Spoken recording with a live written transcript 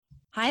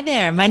Hi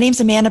there. My name's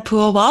Amanda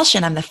Poole-Walsh,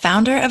 and I'm the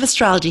founder of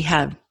Astrology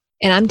Hub.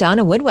 And I'm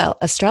Donna Woodwell,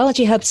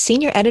 Astrology Hub's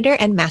senior editor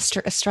and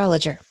master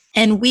astrologer.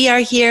 And we are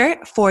here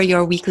for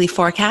your weekly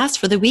forecast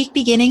for the week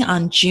beginning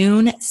on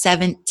June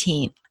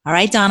 17th. All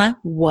right, Donna,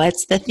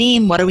 what's the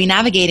theme? What are we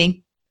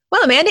navigating?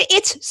 Well, Amanda,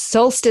 it's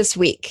solstice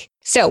week.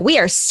 So we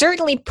are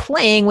certainly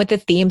playing with the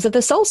themes of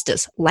the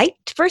solstice,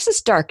 light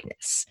versus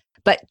darkness.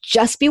 But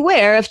just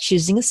beware of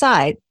choosing a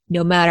side,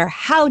 no matter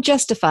how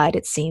justified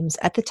it seems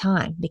at the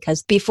time,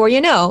 because before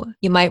you know,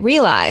 you might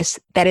realize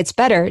that it's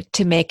better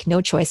to make no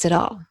choice at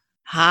all.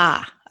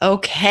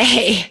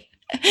 Okay.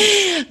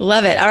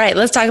 Love it. All right,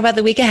 let's talk about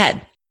the week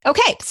ahead.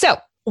 Okay, so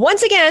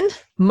once again,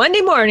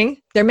 Monday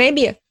morning, there may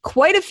be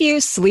quite a few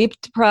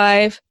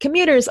sleep-deprived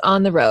commuters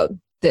on the road.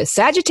 The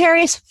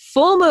Sagittarius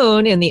full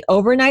moon in the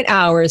overnight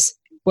hours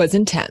was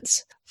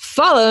intense,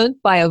 followed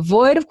by a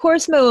void of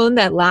course moon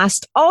that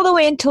lasts all the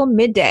way until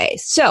midday.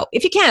 So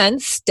if you can,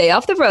 stay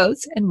off the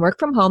roads and work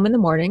from home in the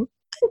morning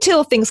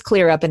until things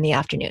clear up in the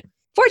afternoon.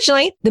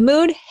 Fortunately, the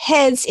moon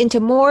heads into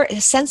more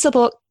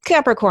sensible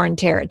Capricorn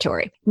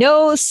territory.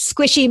 No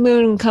squishy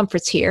moon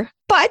comforts here,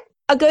 but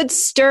a good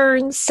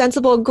stern,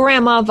 sensible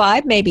grandma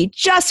vibe may be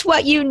just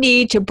what you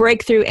need to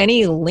break through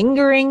any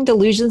lingering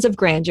delusions of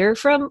grandeur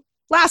from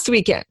last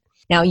weekend.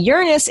 Now,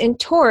 Uranus in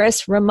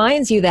Taurus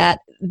reminds you that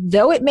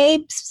though it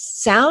may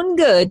sound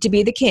good to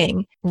be the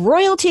king,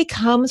 royalty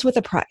comes with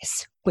a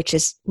price, which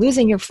is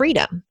losing your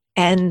freedom,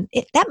 and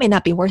that may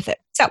not be worth it.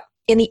 So,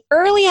 in the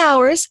early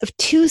hours of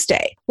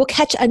Tuesday, we'll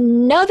catch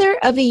another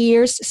of the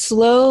year's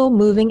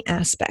slow-moving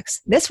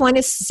aspects. This one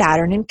is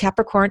Saturn in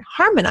Capricorn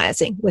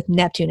harmonizing with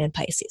Neptune in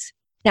Pisces.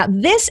 Now,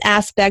 this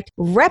aspect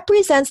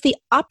represents the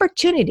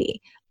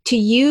opportunity to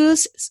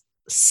use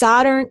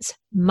Saturn's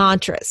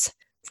mantras,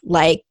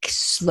 like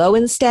slow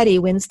and steady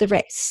wins the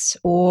race,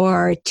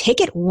 or take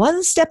it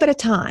one step at a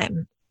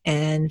time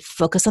and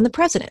focus on the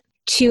present,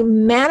 to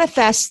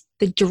manifest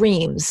the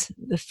dreams,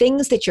 the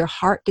things that your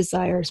heart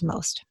desires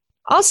most.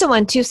 Also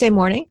on Tuesday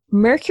morning,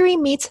 Mercury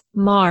meets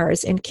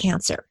Mars in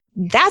Cancer.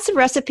 That's a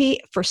recipe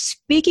for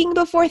speaking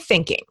before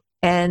thinking.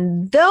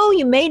 And though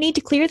you may need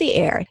to clear the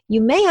air,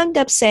 you may end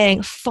up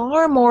saying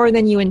far more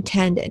than you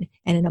intended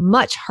and in a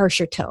much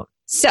harsher tone.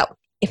 So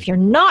if you're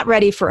not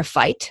ready for a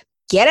fight,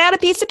 get out a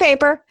piece of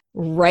paper,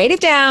 write it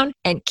down,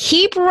 and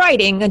keep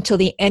writing until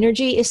the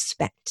energy is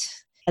spent.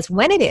 As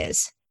when it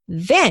is,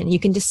 then you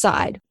can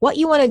decide what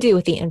you want to do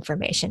with the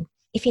information,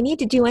 if you need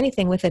to do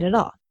anything with it at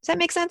all. Does that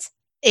make sense?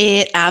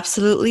 It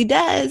absolutely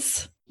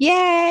does.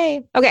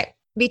 Yay! Okay,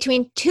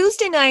 between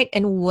Tuesday night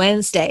and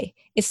Wednesday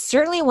is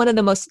certainly one of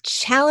the most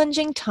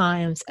challenging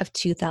times of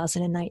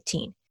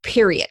 2019,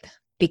 period.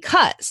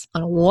 Because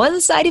on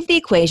one side of the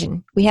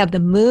equation, we have the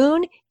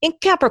moon in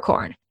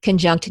Capricorn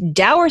conjunct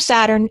dour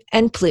Saturn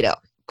and Pluto.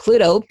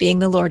 Pluto being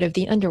the lord of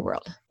the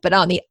underworld. But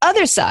on the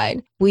other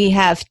side, we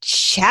have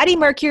chatty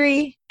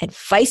Mercury and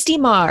feisty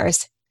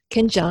Mars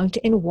conjunct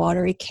in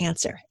watery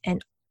Cancer.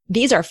 And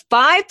these are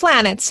 5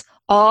 planets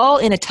all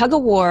in a tug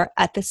of war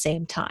at the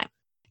same time.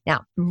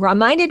 Now, I'm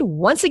reminded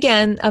once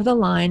again of the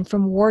line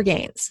from War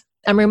Games.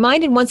 I'm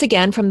reminded once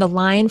again from the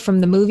line from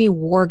the movie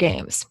War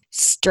Games.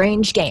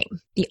 Strange game.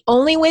 The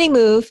only winning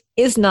move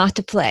is not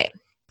to play.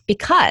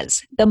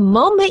 Because the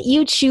moment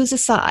you choose a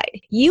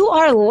side, you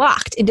are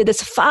locked into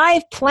this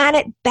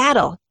 5-planet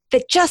battle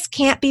that just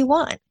can't be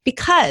won.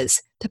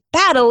 Because the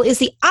battle is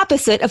the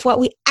opposite of what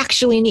we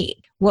actually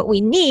need. What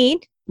we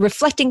need,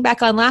 reflecting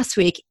back on last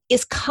week,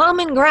 is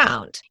common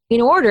ground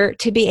in order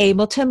to be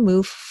able to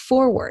move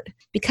forward.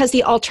 Because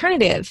the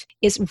alternative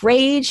is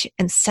rage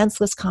and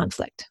senseless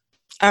conflict.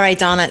 All right,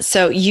 Donna.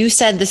 So you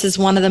said this is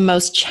one of the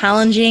most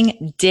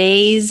challenging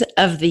days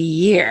of the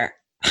year.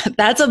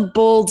 That's a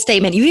bold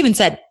statement. You even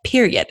said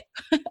period.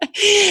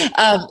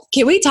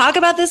 Can we talk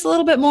about this a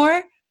little bit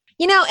more?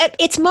 You know,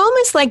 it's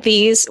moments like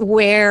these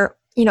where,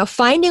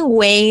 finding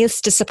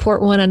ways to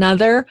support one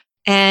another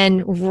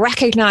and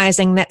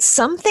recognizing that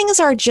some things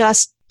are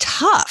just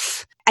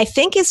tough, I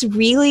think is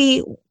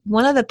really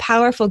one of the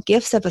powerful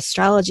gifts of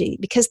astrology,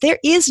 because there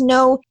is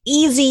no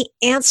easy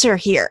answer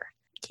here.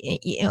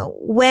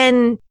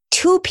 When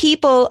 2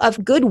 people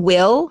of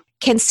goodwill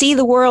can see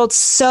the world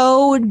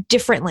so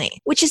differently,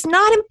 which is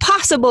not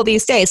impossible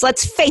these days.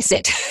 Let's face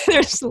it.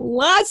 There's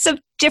lots of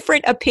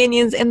different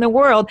opinions in the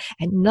world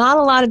and not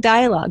a lot of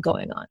dialogue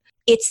going on.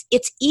 It's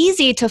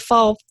easy to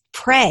fall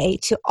prey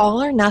to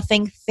all or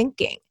nothing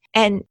thinking.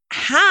 And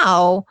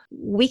how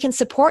we can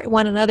support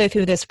one another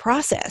through this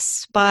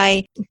process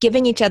by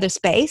giving each other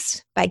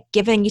space, by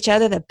giving each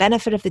other the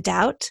benefit of the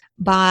doubt,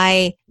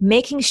 by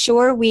making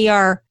sure we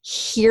are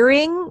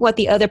hearing what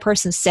the other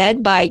person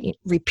said by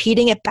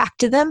repeating it back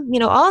to them.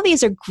 All of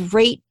these are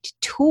great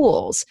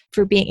tools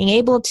for being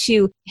able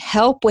to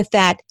help with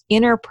that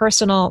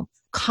interpersonal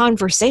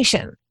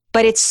conversation.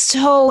 But it's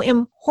so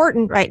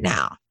important right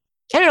now.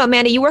 I don't know,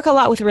 Amanda, you work a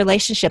lot with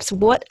relationships.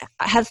 What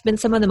have been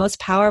some of the most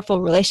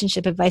powerful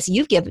relationship advice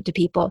you've given to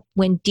people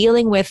when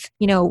dealing with,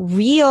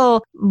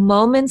 real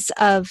moments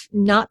of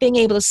not being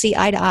able to see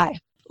eye to eye?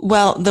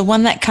 Well, the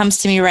one that comes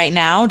to me right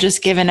now,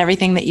 just given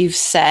everything that you've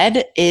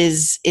said,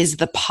 is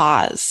the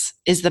pause,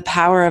 is the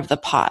power of the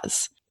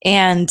pause,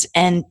 and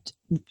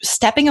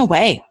stepping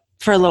away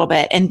for a little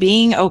bit and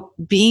being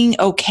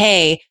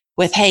okay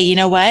with, hey, you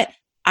know what?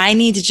 I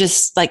need to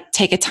just like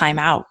take a time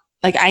out.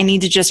 Like I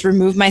need to just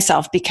remove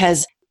myself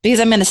because I'm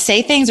going to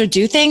say things or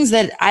do things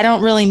that I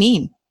don't really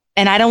mean,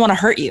 and I don't want to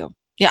hurt you.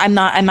 Yeah, I'm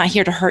not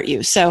here to hurt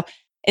you. So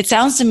it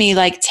sounds to me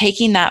like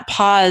taking that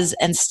pause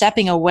and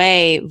stepping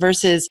away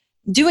versus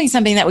doing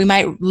something that we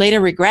might later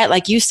regret.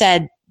 Like you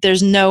said,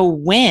 there's no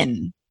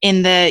win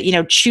in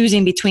the,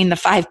 choosing between the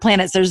 5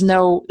 planets. There's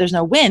no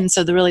win.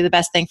 So the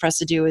best thing for us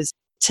to do is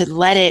to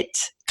let it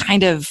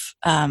kind of,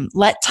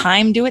 let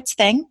time do its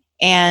thing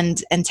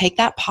and take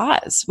that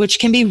pause, which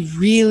can be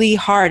really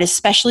hard,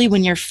 especially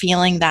when you're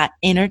feeling that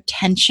inner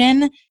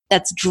tension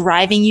that's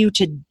driving you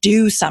to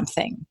do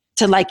something,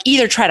 to like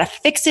either try to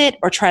fix it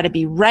or try to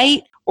be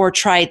right or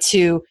try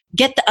to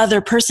get the other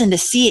person to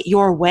see it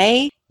your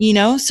way,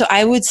 So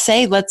I would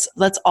say let's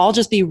all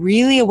just be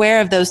really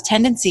aware of those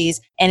tendencies.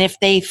 And if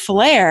they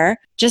flare,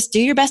 just do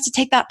your best to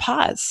take that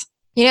pause.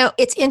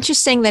 It's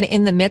interesting that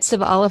in the midst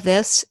of all of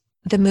this,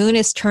 the moon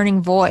is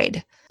turning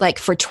void, like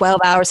for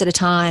 12 hours at a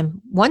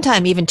time, one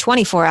time even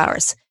 24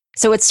 hours.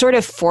 So it's sort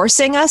of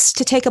forcing us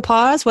to take a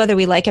pause, whether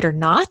we like it or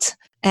not.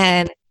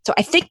 And so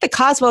I think the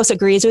cosmos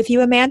agrees with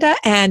you, Amanda,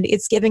 and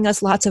it's giving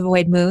us lots of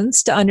void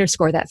moons to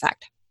underscore that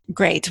fact.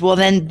 Great. Well,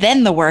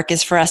 then the work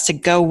is for us to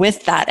go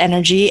with that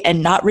energy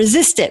and not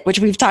resist it, which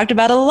we've talked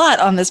about a lot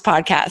on this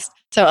podcast.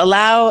 So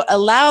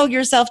allow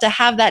yourself to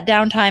have that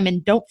downtime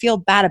and don't feel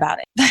bad about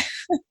it.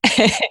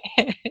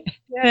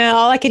 Yeah,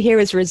 all I could hear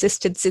was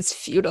resistance is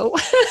futile.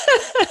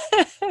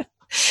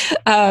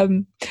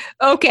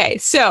 Okay.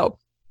 So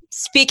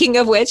speaking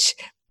of which,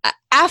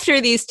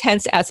 after these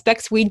tense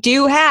aspects, we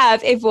do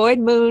have a void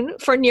moon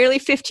for nearly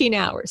 15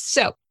 hours.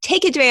 So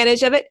take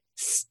advantage of it.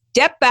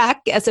 Step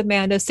back, as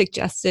Amanda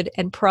suggested,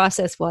 and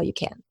process while you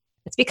can.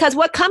 It's because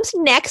what comes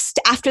next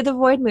after the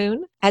void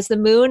moon, as the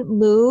moon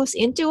moves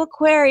into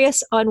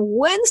Aquarius on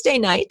Wednesday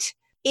night,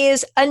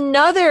 is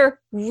another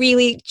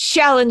really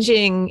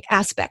challenging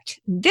aspect.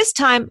 This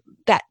time,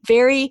 that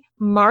very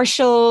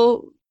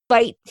martial,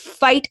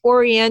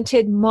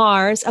 fight-oriented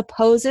Mars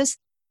opposes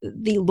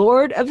the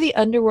Lord of the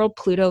Underworld,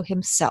 Pluto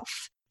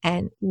himself.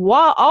 And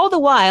all the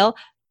while,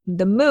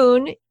 the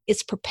moon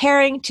is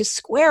preparing to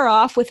square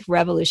off with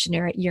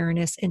revolutionary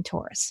Uranus and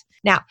Taurus.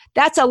 Now,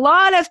 that's a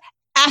lot of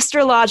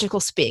astrological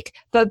speak,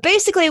 but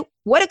basically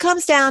what it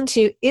comes down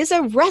to is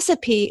a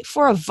recipe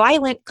for a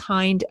violent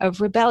kind of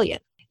rebellion.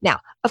 Now,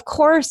 of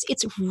course,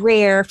 it's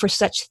rare for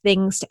such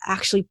things to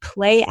actually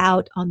play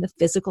out on the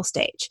physical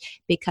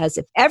stage, because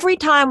if every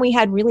time we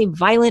had really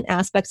violent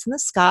aspects in the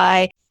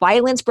sky,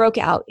 violence broke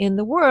out in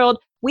the world,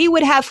 we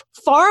would have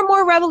far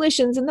more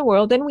revolutions in the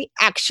world than we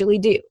actually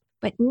do.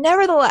 But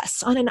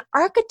nevertheless, on an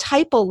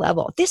archetypal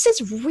level, this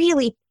is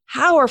really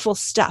powerful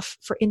stuff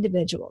for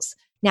individuals.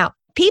 Now,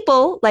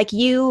 people like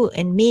you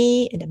and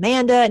me and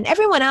Amanda and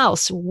everyone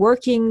else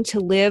working to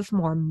live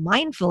more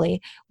mindfully,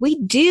 we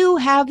do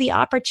have the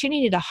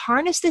opportunity to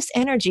harness this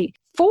energy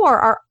for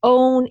our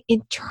own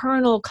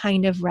internal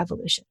kind of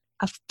revolution.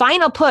 A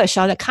final push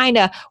on a kind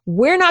of,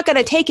 we're not going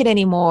to take it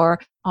anymore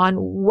on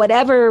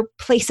whatever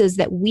places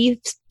that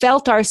we've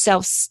felt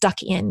ourselves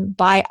stuck in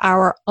by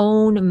our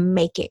own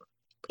making.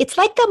 It's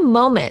like the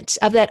moment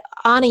of that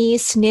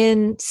Anais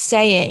Nin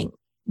saying,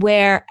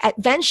 where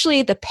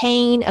eventually the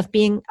pain of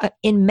being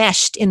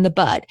enmeshed in the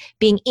bud,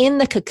 being in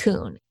the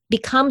cocoon,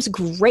 becomes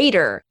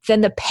greater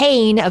than the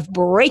pain of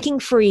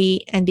breaking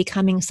free and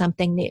becoming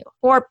something new.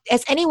 Or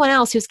as anyone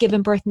else who's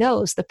given birth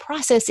knows, the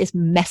process is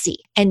messy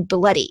and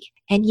bloody,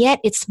 and yet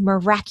it's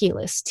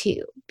miraculous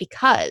too,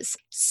 because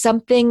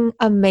something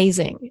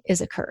amazing is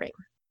occurring.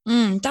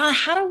 Donna,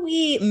 how do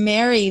we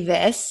marry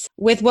this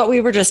with what we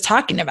were just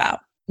talking about?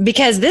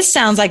 Because this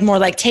sounds like more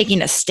like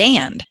taking a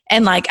stand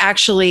and like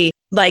actually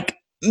like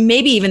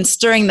maybe even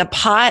stirring the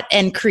pot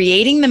and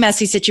creating the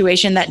messy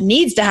situation that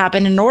needs to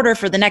happen in order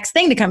for the next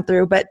thing to come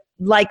through. But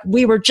like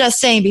we were just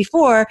saying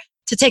before,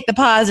 to take the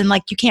pause and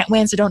like, you can't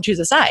win, so don't choose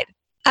a side.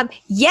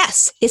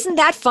 Yes. Isn't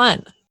that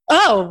fun?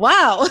 Oh,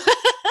 wow.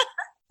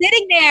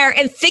 Sitting there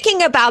and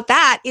thinking about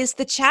that is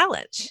the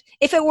challenge.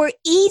 If it were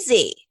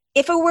easy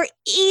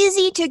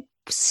to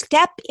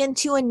step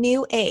into a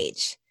new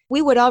age,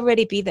 we would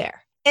already be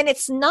there. And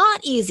it's not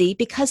easy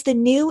because the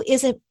new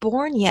isn't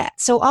born yet.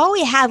 So all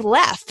we have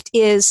left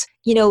is,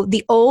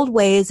 the old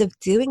ways of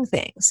doing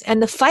things.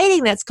 And the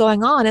fighting that's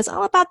going on is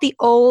all about the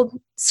old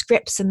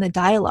scripts and the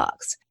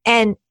dialogues.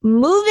 And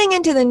moving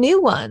into the new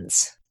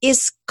ones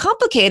is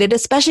complicated,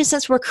 especially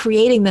since we're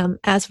creating them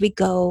as we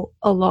go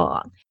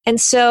along. And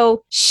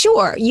so,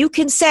 sure, you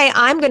can say,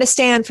 I'm going to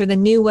stand for the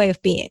new way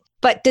of being.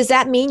 But does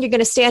that mean you're going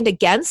to stand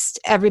against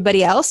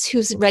everybody else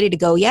who's ready to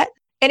go yet?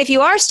 And if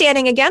you are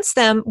standing against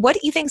them,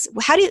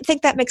 how do you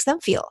think that makes them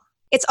feel?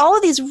 It's all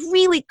of these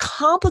really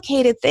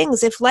complicated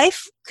things. If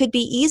life could be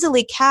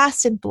easily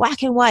cast in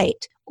black and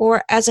white,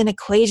 or as an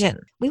equation.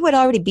 We would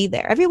already be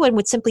there. Everyone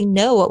would simply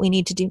know what we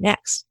need to do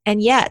next.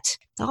 And yet,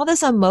 all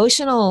this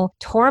emotional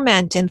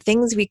torment and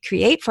things we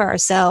create for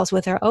ourselves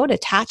with our own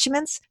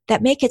attachments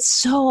that make it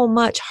so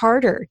much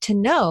harder to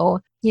know,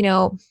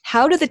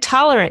 how do the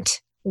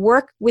tolerant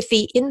work with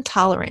the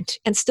intolerant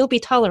and still be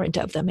tolerant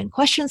of them? And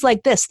questions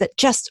like this that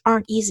just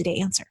aren't easy to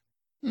answer.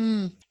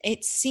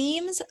 It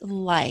seems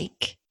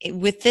like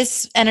with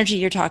this energy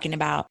you're talking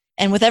about,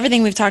 and with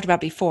everything we've talked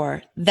about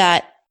before,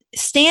 that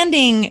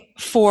standing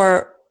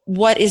for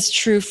what is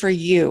true for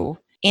you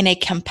in a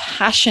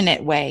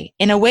compassionate way,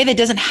 in a way that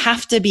doesn't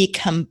have to be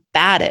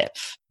combative.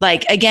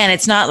 Like, again,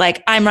 it's not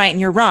like I'm right and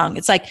you're wrong.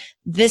 It's like,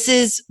 this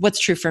is what's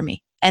true for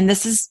me. And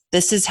this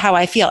is how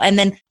I feel. And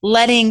then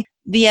letting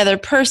the other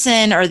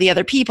person or the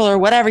other people or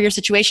whatever your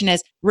situation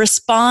is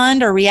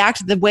respond or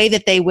react the way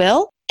that they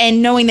will,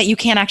 and knowing that you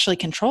can't actually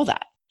control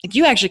that. Like,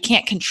 you actually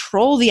can't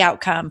control the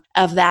outcome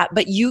of that,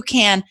 but you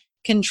can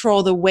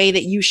control the way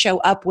that you show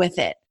up with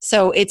it.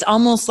 So it's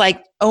almost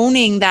like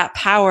owning that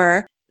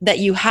power that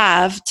you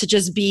have to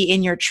just be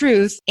in your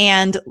truth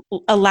and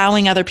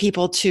allowing other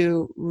people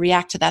to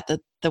react to that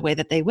the way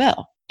that they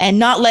will, and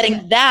not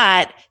letting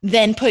that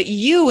then put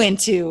you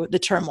into the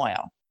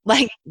turmoil.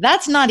 Like,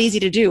 that's not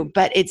easy to do,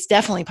 but it's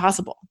definitely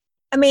possible.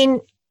 I mean,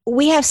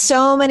 we have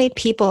so many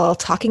people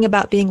talking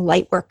about being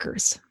light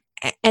workers,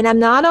 and I'm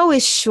not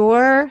always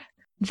sure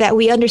that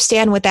we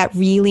understand what that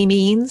really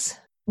means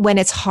when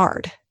it's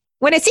hard.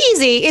 When it's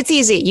easy, it's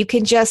easy. You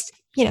can just,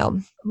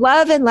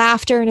 love and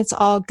laughter and it's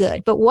all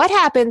good. But what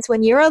happens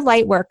when you're a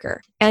light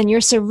worker and you're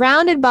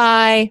surrounded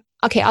by,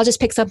 okay, I'll just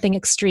pick something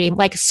extreme,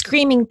 like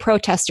screaming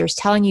protesters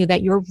telling you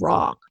that you're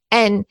wrong.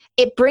 And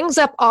it brings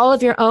up all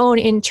of your own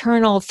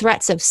internal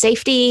threats of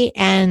safety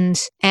and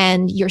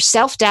your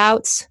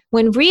self-doubts,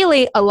 when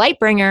really a light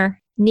bringer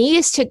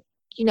needs to,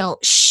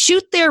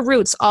 shoot their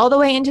roots all the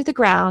way into the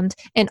ground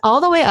and all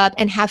the way up,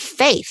 and have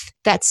faith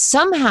that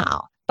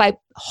somehow by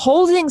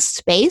holding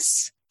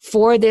space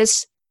for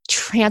this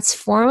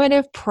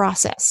transformative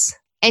process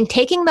and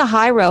taking the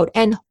high road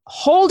and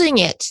holding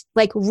it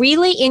like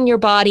really in your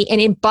body and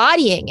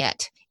embodying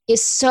it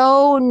is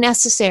so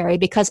necessary,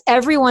 because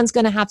everyone's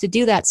going to have to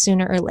do that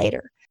sooner or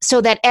later, so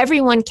that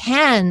everyone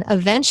can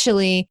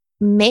eventually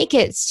make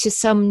it to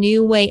some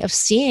new way of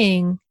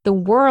seeing the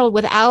world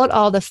without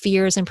all the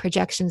fears and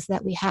projections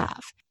that we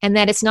have. And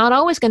that it's not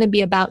always going to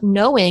be about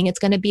knowing, it's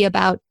going to be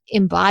about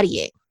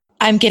embodying.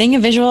 I'm getting a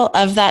visual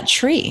of that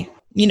tree.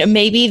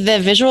 Maybe the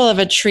visual of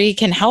a tree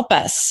can help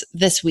us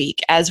this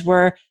week as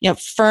we're,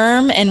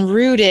 firm and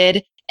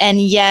rooted,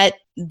 and yet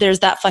there's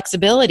that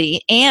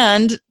flexibility.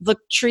 And look,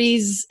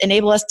 trees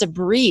enable us to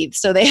breathe.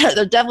 So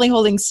they're definitely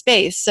holding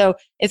space. So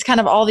it's kind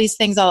of all these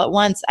things all at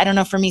once. I don't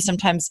know, for me,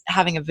 sometimes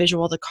having a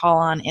visual to call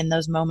on in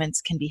those moments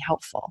can be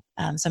helpful.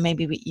 So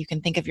maybe you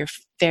can think of your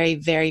very,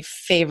 very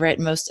favorite,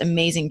 most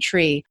amazing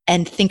tree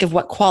and think of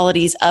what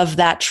qualities of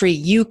that tree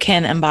you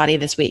can embody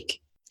this week.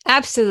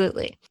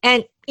 Absolutely.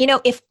 And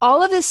if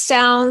all of this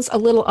sounds a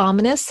little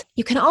ominous,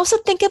 you can also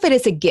think of it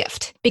as a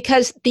gift,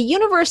 because the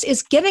universe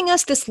is giving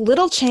us this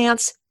little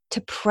chance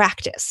to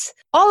practice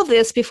all of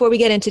this before we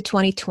get into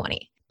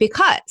 2020.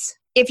 Because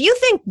if you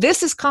think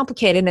this is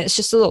complicated and it's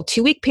just a little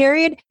 2-week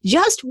period,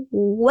 just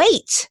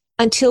wait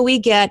until we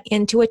get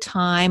into a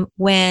time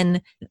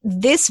when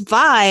this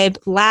vibe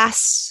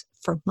lasts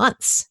for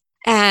months,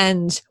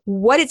 and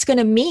what it's going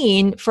to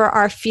mean for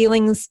our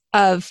feelings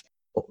of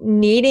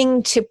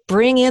needing to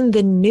bring in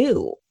the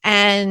new.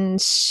 And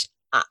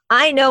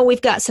I know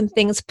we've got some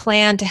things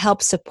planned to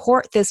help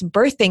support this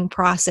birthing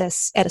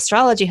process at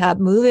Astrology Hub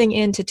moving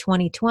into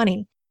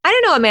 2020. I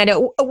don't know, Amanda,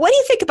 what do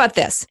you think about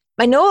this?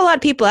 I know a lot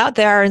of people out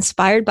there are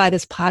inspired by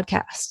this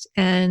podcast.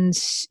 And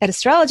at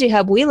Astrology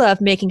Hub, we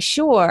love making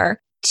sure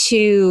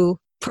to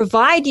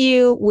provide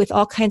you with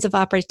all kinds of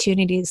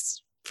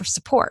opportunities for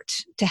support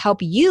to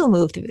help you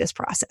move through this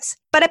process.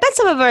 But I bet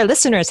some of our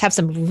listeners have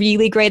some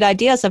really great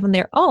ideas of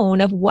their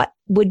own of what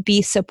would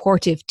be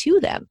supportive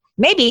to them.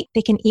 Maybe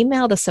they can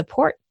email the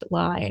support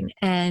line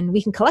and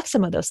we can collect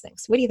some of those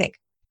things. What do you think?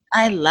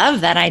 I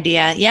love that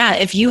idea. Yeah.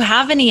 If you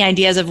have any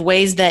ideas of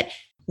ways that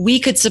we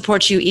could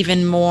support you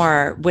even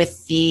more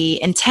with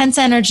the intense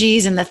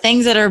energies and the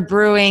things that are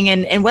brewing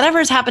and whatever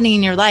is happening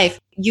in your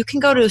life, you can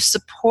go to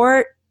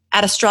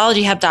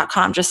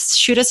support@astrologyhub.com. Just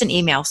shoot us an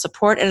email,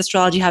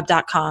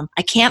 support@astrologyhub.com.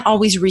 I can't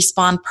always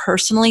respond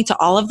personally to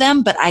all of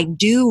them, but I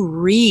do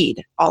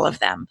read all of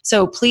them.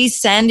 So please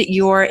send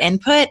your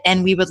input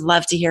and we would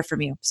love to hear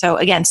from you. So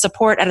again,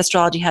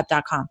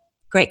 support@astrologyhub.com.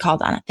 Great call,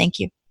 Donna. Thank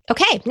you.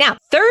 Okay. Now,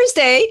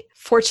 Thursday,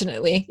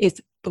 fortunately,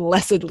 is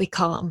blessedly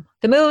calm.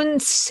 The moon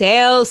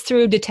sails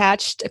through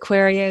detached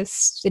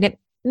Aquarius, and it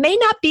may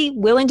not be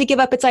willing to give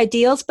up its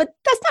ideals, but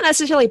that's not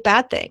necessarily a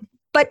bad thing.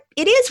 But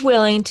it is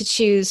willing to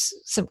choose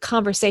some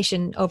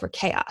conversation over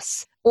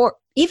chaos, or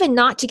even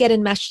not to get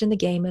enmeshed in the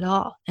game at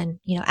all. And,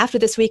 after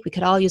this week, we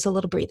could all use a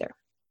little breather.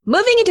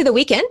 Moving into the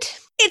weekend,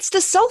 it's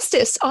the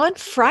solstice on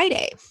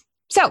Friday.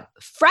 So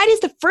Friday's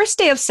the first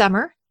day of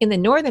summer in the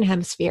Northern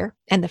Hemisphere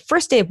and the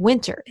first day of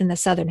winter in the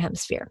Southern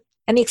Hemisphere.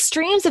 And the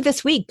extremes of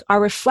this week are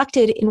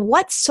reflected in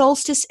what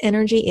solstice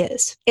energy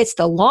is. It's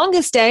the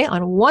longest day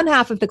on one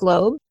half of the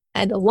globe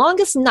and the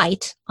longest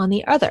night on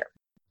the other.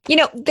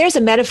 There's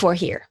a metaphor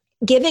here,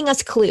 giving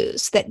us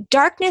clues that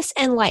darkness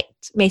and light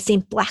may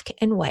seem black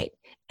and white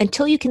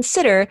until you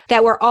consider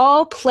that we're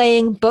all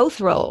playing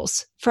both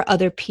roles for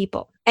other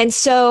people. And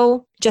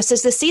so just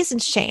as the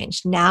seasons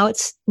change, now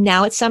it's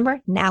summer,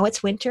 now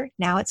it's winter,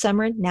 now it's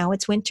summer, now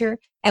it's winter,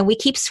 and we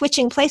keep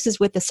switching places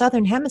with the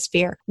Southern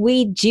Hemisphere,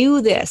 we do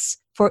this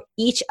for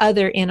each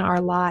other in our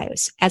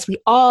lives as we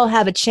all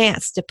have a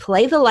chance to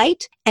play the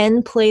light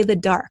and play the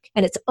dark.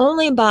 And it's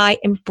only by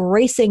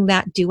embracing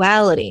that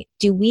duality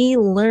do we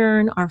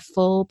learn our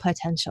full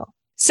potential.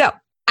 So,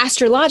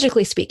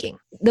 astrologically speaking,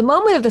 the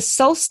moment of this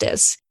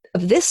solstice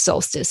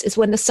is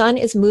when the sun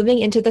is moving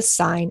into the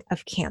sign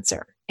of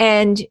Cancer.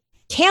 And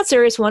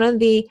Cancer is one of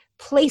the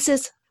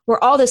places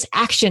where all this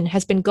action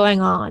has been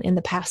going on in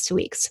the past 2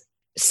 weeks.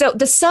 So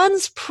the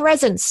sun's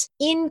presence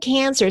in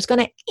Cancer is going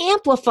to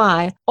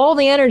amplify all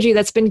the energy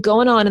that's been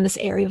going on in this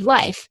area of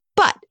life.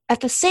 But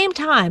at the same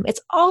time,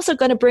 it's also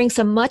going to bring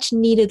some much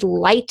needed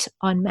light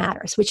on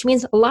matters, which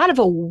means a lot of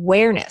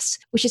awareness,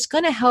 which is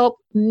going to help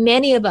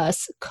many of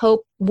us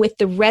cope with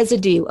the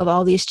residue of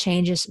all these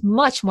changes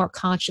much more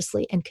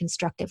consciously and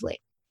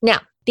constructively. Now,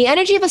 the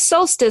energy of a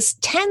solstice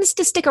tends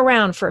to stick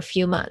around for a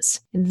few months.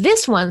 And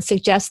this one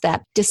suggests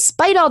that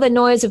despite all the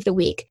noise of the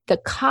week, the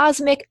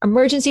cosmic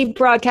emergency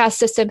broadcast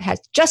system has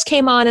just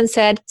came on and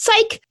said,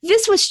 psych,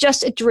 this was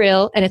just a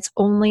drill and it's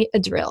only a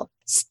drill.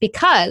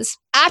 Because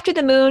after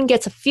the moon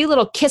gets a few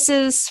little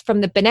kisses from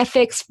the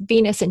benefics,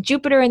 Venus and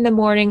Jupiter in the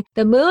morning,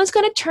 the moon's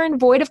going to turn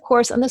void of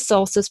course on the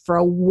solstice for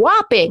a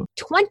whopping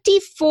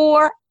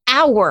 24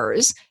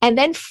 hours. And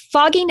then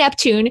foggy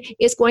Neptune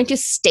is going to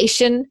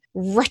station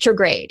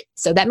retrograde.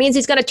 So that means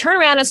he's going to turn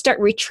around and start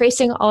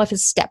retracing all of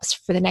his steps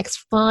for the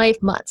next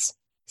 5 months.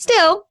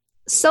 Still,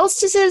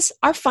 solstices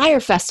are fire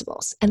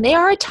festivals, and they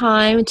are a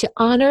time to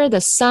honor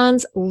the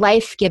sun's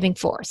life-giving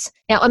force.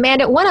 Now,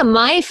 Amanda, one of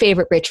my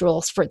favorite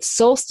rituals for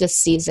solstice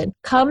season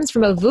comes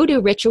from a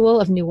voodoo ritual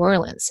of New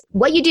Orleans.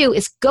 What you do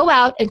is go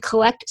out and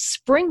collect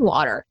spring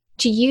water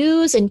to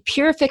use in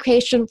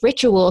purification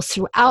rituals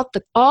throughout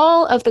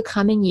all of the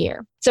coming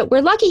year. So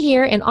we're lucky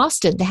here in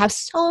Austin to have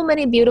so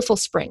many beautiful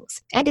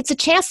springs, and it's a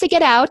chance to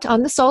get out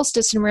on the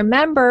solstice and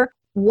remember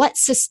what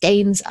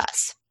sustains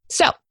us.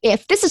 So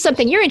if this is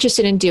something you're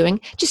interested in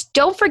doing, just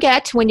don't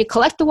forget when you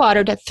collect the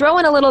water to throw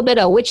in a little bit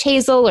of witch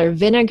hazel or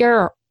vinegar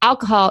or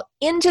alcohol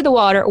into the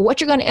water, or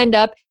what you're going to end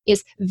up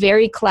is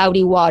very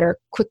cloudy water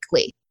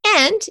quickly.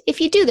 And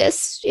if you do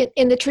this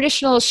in the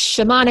traditional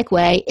shamanic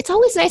way, it's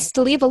always nice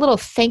to leave a little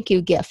thank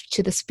you gift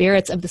to the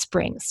spirits of the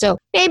spring. So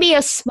maybe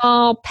a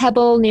small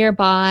pebble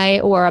nearby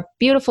or a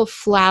beautiful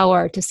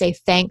flower to say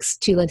thanks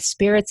to the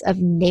spirits of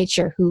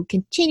nature who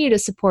continue to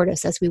support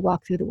us as we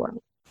walk through the world.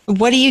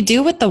 What do you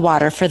do with the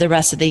water for the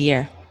rest of the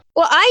year?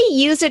 Well, I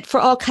use it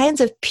for all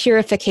kinds of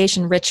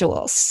purification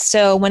rituals.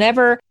 So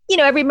whenever,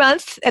 every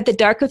month at the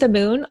dark of the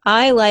moon,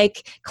 I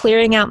like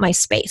clearing out my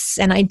space.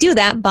 And I do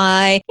that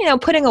by,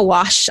 putting a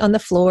wash on the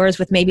floors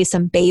with maybe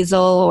some basil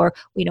or,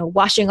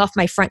 washing off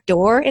my front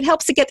door. It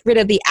helps to get rid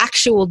of the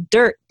actual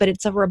dirt, but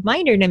it's a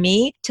reminder to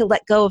me to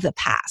let go of the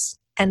past.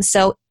 And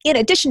so in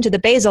addition to the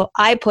basil,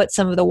 I put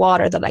some of the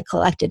water that I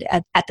collected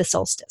at the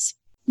solstice.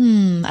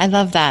 I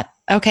love that.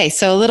 Okay,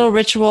 so a little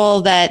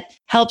ritual that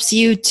helps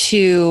you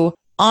to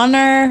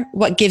honor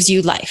what gives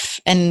you life.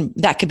 And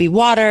that could be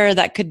water,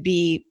 that could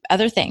be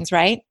other things,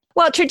 right?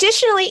 Well,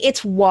 traditionally,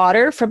 it's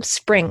water from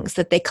springs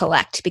that they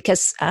collect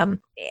because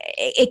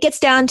it gets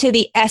down to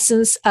the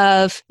essence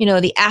of,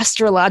 the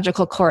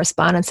astrological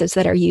correspondences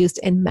that are used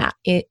in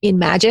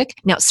magic.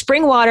 Now,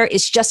 spring water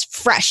is just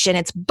fresh and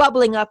it's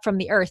bubbling up from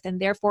the earth, and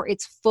therefore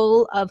it's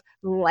full of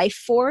life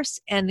force,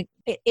 and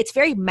it's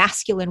very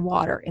masculine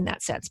water in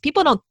that sense.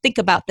 People don't think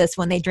about this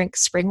when they drink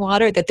spring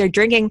water, that they're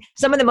drinking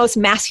some of the most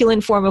masculine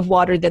form of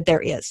water that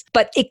there is.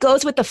 But it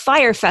goes with the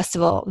fire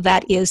festival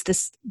that is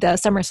the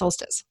summer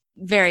solstice.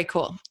 Very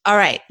cool. All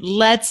right,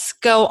 let's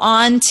go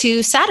on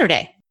to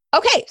Saturday.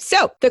 Okay,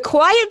 so the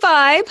quiet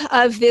vibe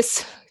of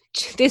this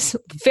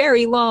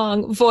very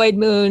long void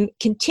moon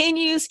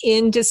continues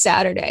into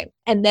Saturday.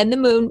 And then the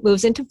moon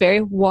moves into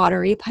very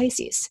watery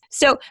Pisces.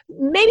 So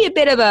maybe a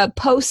bit of a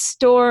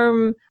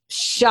post-storm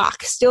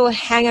shock still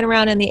hanging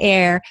around in the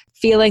air,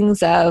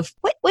 feelings of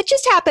what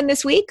just happened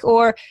this week,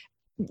 or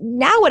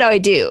now what do I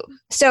do?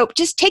 So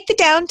just take the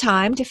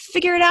downtime to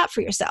figure it out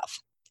for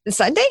yourself. And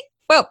Sunday?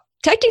 Well,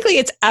 technically,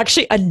 it's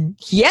actually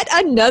yet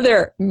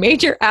another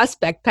major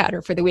aspect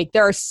pattern for the week.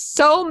 There are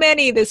so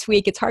many this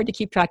week, it's hard to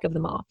keep track of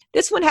them all.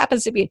 This one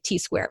happens to be a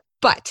T-square.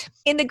 But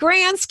in the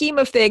grand scheme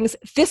of things,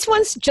 this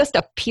one's just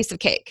a piece of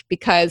cake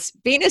because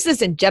Venus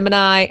is in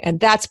Gemini, and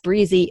that's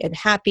breezy and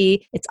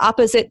happy. It's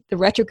opposite the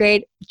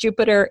retrograde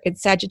Jupiter in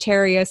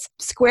Sagittarius,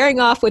 squaring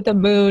off with the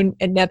moon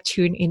and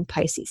Neptune in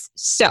Pisces.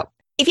 So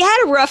if you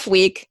had a rough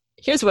week,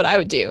 here's what I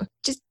would do.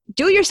 Just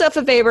do yourself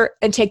a favor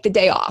and take the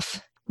day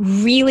off.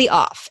 Really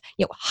off.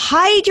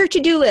 Hide your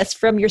to-do list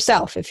from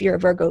yourself if you're a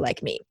Virgo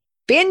like me.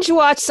 binge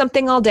watch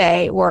something all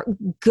day, or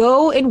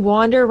go and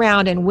wander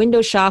around and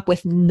window shop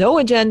with no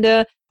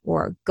agenda,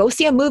 or go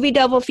see a movie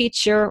double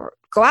feature, or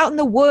go out in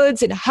the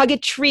woods and hug a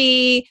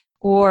tree,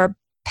 or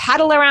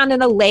paddle around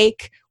in a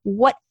lake,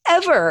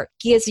 whatever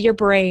gives your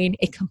brain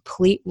a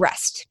complete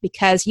rest,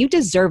 because you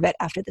deserve it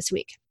after this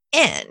week.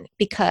 And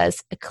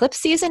because eclipse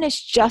season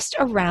is just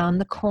around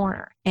the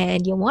corner,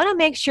 and you want to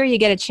make sure you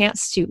get a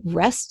chance to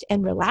rest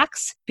and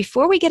relax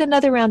before we get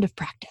another round of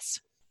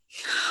practice.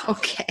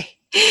 Okay.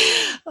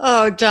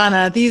 Oh,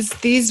 Donna,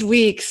 these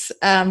weeks,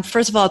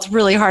 first of all, it's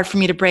really hard for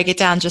me to break it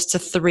down just to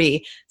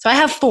 3. So I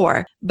have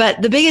 4,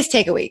 but the biggest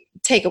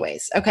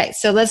takeaways. Okay.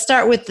 So let's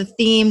start with the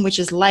theme, which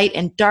is light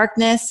and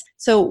darkness.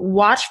 So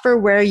watch for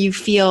where you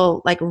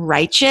feel like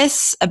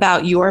righteous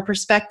about your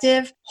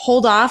perspective.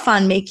 Hold off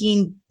on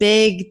making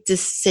big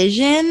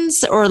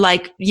decisions or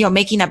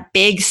making a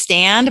big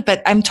stand,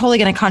 but I'm totally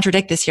going to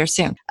contradict this here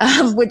soon,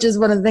 which is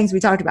one of the things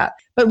we talked about.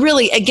 But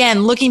really,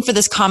 again, looking for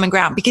this common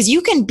ground, because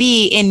you can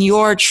be in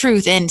your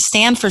truth and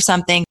stand for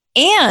something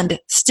and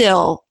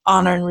still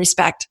honor and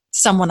respect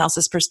someone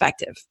else's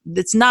perspective.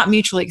 It's not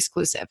mutually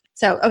exclusive.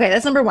 So, okay,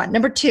 that's number 1.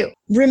 Number 2,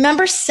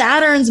 remember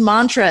Saturn's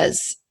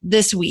mantras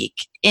this week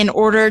in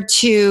order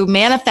to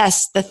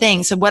manifest the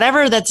thing. So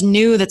whatever that's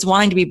new, that's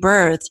wanting to be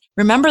birthed,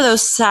 remember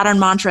those Saturn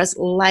mantras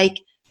like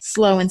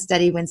slow and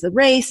steady wins the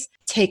race,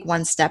 take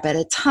one step at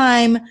a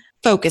time,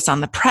 focus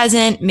on the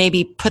present,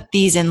 maybe put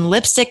these in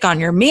lipstick on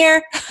your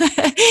mirror,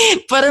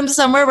 put them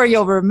somewhere where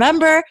you'll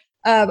remember.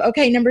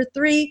 Okay, number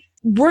 3,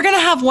 we're going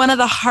to have one of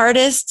the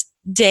hardest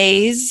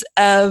days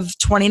of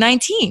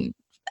 2019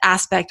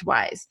 aspect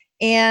wise.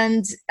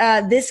 And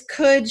this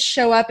could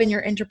show up in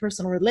your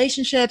interpersonal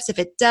relationships. If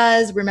it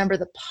does, remember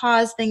the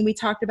pause thing we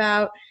talked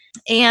about.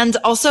 And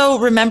also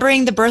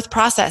remembering the birth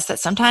process, that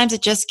sometimes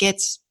it just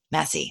gets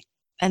messy.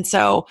 And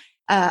so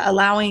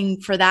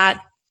allowing for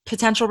that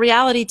potential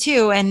reality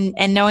too, and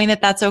knowing that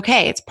that's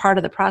okay. It's part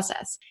of the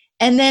process.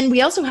 And then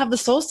we also have the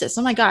solstice.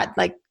 Oh my God,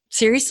 like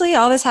seriously,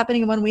 all this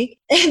happening in 1 week?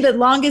 The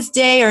longest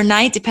day or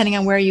night, depending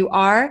on where you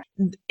are.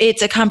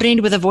 It's accompanied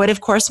with a voided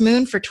course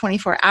moon for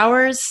 24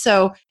 hours.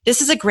 So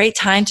this is a great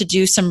time to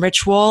do some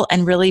ritual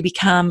and really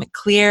become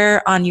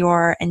clear on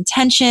your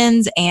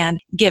intentions and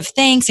give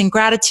thanks and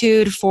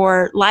gratitude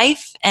for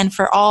life and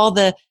for all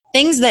the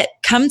things that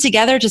come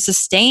together to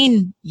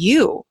sustain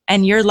you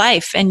and your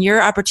life and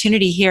your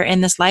opportunity here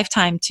in this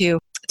lifetime to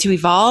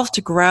evolve,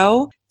 to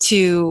grow,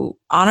 to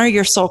honor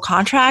your soul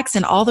contracts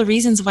and all the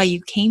reasons why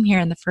you came here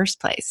in the first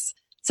place.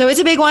 So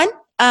it's a big one.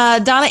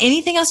 Donna,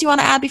 anything else you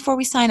want to add before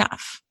we sign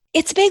off?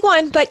 It's a big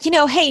one, but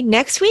hey,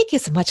 next week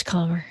is much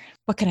calmer.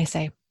 What can I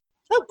say?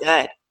 Oh,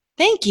 good.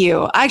 Thank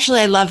you.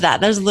 Actually, I love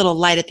that. There's a little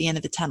light at the end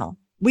of the tunnel.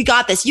 We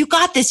got this. You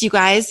got this, you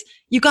guys.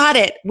 You got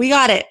it. We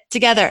got it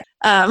together.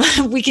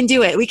 We can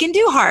do it. We can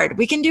do hard.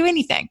 We can do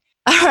anything.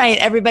 All right,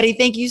 everybody.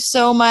 Thank you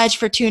so much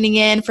for tuning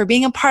in, for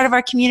being a part of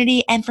our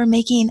community, and for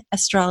making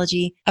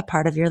astrology a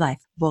part of your life.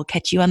 We'll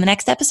catch you on the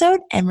next episode.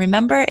 And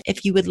remember,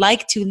 if you would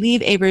like to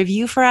leave a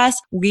review for us,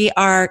 we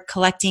are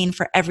collecting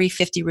for every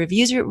 50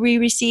 reviews we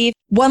receive.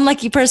 One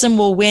lucky person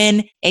will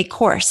win a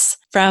course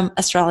from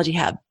Astrology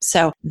Hub.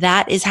 So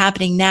that is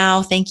happening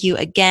now. Thank you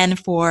again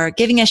for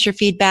giving us your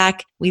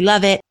feedback. We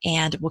love it.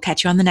 And we'll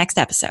catch you on the next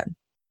episode.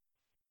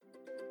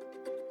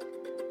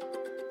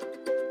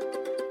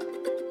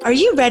 Are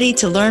you ready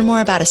to learn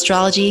more about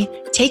astrology,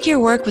 take your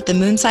work with the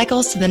moon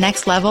cycles to the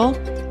next level,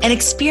 and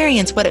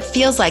experience what it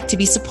feels like to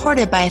be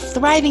supported by a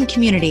thriving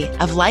community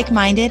of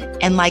like-minded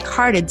and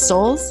like-hearted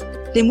souls?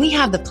 Then we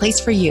have the place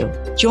for you.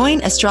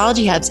 Join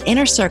Astrology Hub's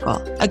Inner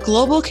Circle, a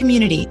global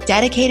community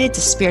dedicated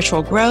to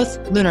spiritual growth,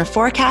 lunar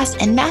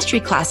forecast, and mastery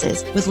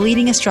classes with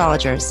leading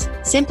astrologers.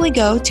 Simply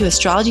go to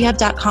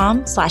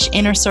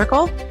astrologyhub.com/inner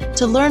circle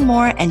to learn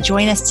more and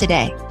join us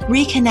today.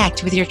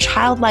 Reconnect with your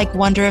childlike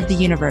wonder of the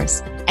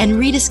universe and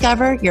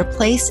rediscover your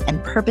place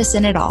and purpose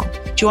in it all.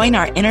 Join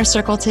our Inner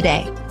Circle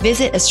today.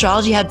 Visit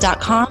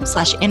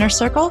astrologyhub.com/inner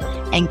circle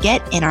and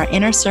get in our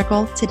Inner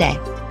Circle today.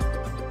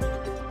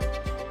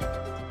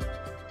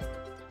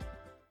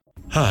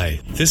 Hi,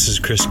 this is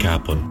Chris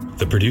Kaplan,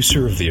 the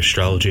producer of the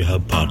Astrology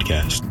Hub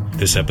podcast.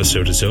 This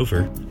episode is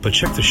over, but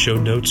check the show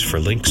notes for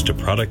links to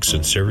products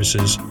and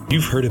services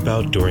you've heard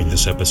about during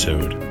this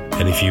episode.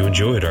 And if you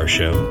enjoyed our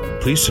show,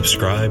 please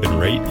subscribe and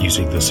rate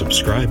using the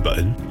subscribe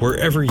button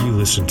wherever you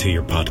listen to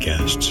your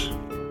podcasts.